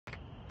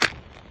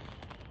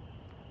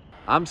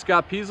I'm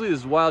Scott Peasley,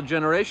 this is Wild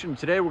Generation.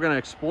 Today we're going to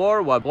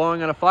explore while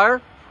blowing on a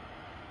fire,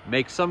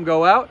 make some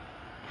go out,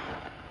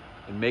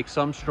 and make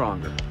some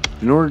stronger.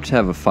 In order to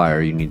have a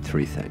fire, you need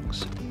three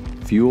things: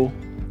 fuel,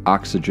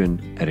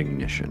 oxygen, and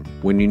ignition.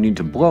 When you need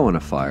to blow on a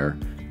fire,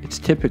 it's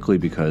typically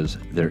because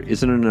there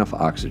isn't enough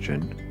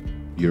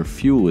oxygen, your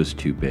fuel is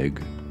too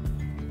big,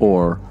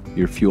 or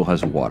your fuel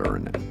has water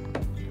in it.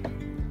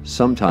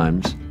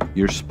 Sometimes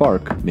your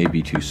spark may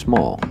be too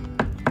small.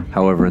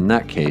 However, in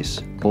that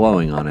case,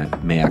 blowing on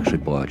it may actually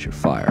blow out your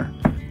fire.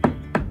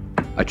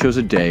 I chose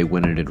a day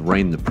when it had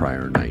rained the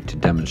prior night to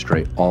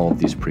demonstrate all of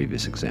these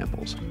previous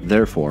examples.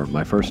 Therefore,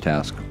 my first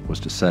task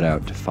was to set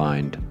out to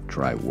find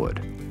dry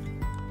wood.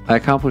 I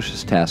accomplished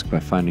this task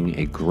by finding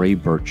a gray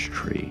birch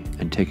tree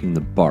and taking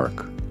the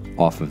bark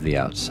off of the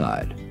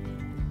outside.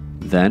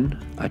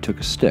 Then, I took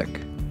a stick.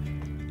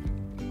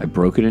 I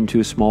broke it into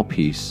a small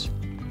piece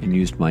and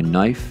used my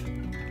knife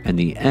and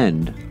the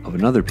end of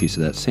another piece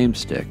of that same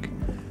stick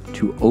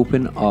to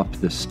open up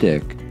the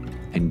stick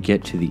and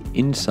get to the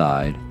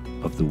inside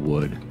of the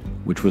wood,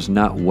 which was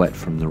not wet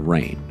from the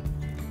rain.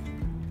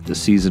 The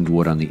seasoned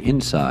wood on the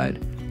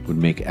inside would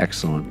make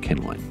excellent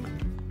kindling.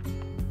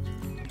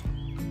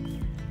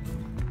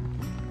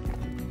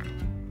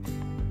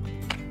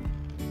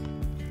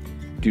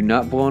 Do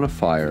not blow on a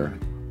fire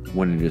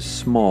when it is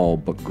small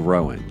but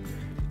growing.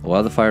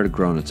 Allow the fire to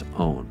grow on its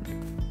own.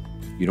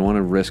 You don't want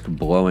to risk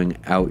blowing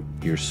out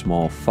your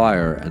small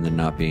fire and then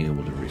not being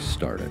able to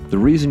restart it. The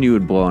reason you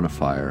would blow on a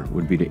fire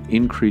would be to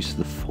increase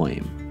the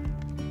flame.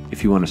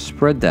 If you want to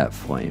spread that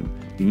flame,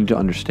 you need to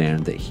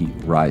understand that heat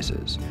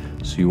rises.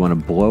 So you want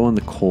to blow on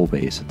the coal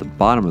base at the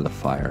bottom of the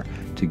fire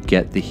to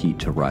get the heat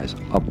to rise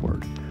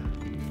upward.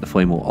 The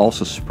flame will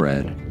also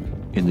spread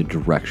in the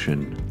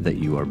direction that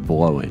you are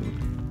blowing.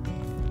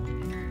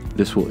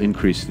 This will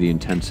increase the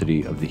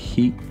intensity of the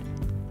heat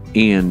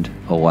and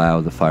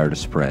allow the fire to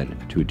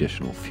spread to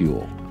additional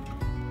fuel.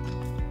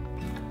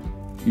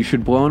 You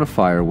should blow on a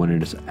fire when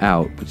it is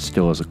out but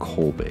still has a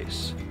coal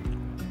base.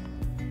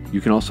 You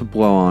can also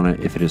blow on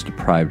it if it is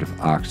deprived of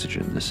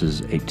oxygen. This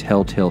is a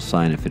telltale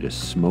sign if it is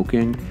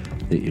smoking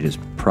that it is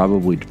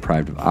probably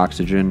deprived of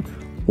oxygen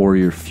or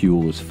your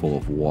fuel is full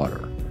of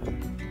water.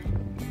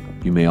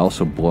 You may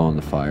also blow on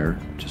the fire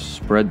to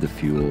spread the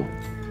fuel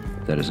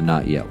that is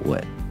not yet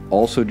lit.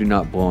 Also, do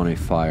not blow on a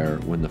fire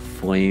when the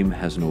flame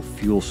has no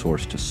fuel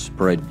source to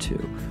spread to.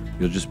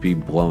 You'll just be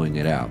blowing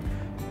it out.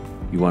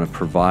 You want to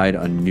provide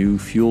a new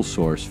fuel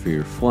source for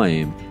your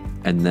flame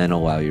and then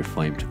allow your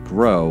flame to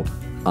grow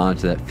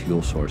onto that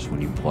fuel source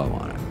when you blow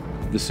on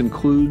it. This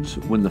includes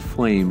when the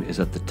flame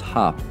is at the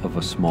top of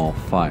a small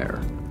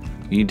fire.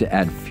 You need to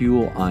add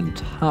fuel on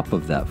top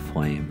of that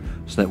flame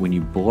so that when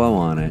you blow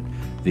on it,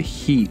 the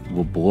heat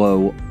will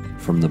blow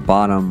from the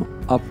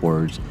bottom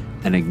upwards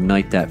and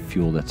ignite that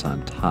fuel that's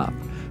on top.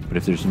 But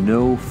if there's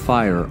no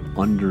fire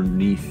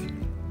underneath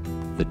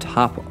the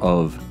top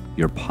of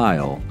your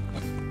pile,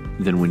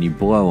 then when you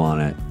blow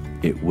on it,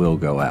 it will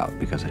go out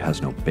because it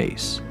has no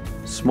base.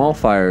 Small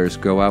fires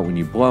go out when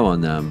you blow on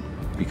them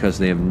because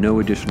they have no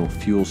additional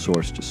fuel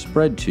source to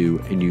spread to,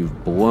 and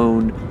you've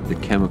blown the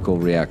chemical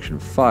reaction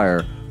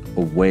fire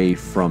away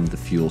from the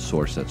fuel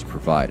source that's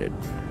provided.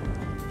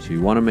 So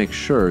you want to make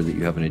sure that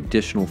you have an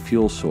additional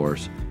fuel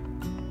source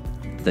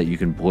that you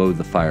can blow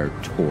the fire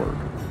toward.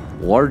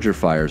 Larger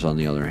fires, on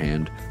the other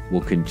hand,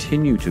 will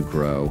continue to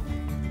grow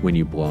when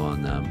you blow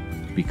on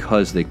them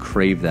because they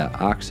crave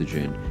that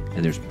oxygen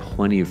and there's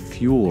plenty of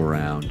fuel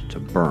around to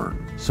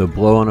burn. So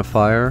blow on a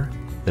fire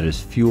that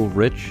is fuel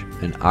rich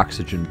and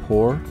oxygen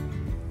poor,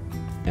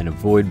 and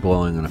avoid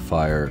blowing on a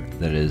fire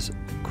that is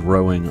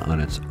growing on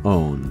its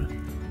own,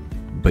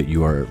 but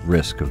you are at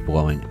risk of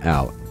blowing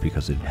out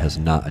because it has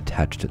not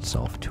attached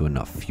itself to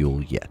enough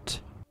fuel yet.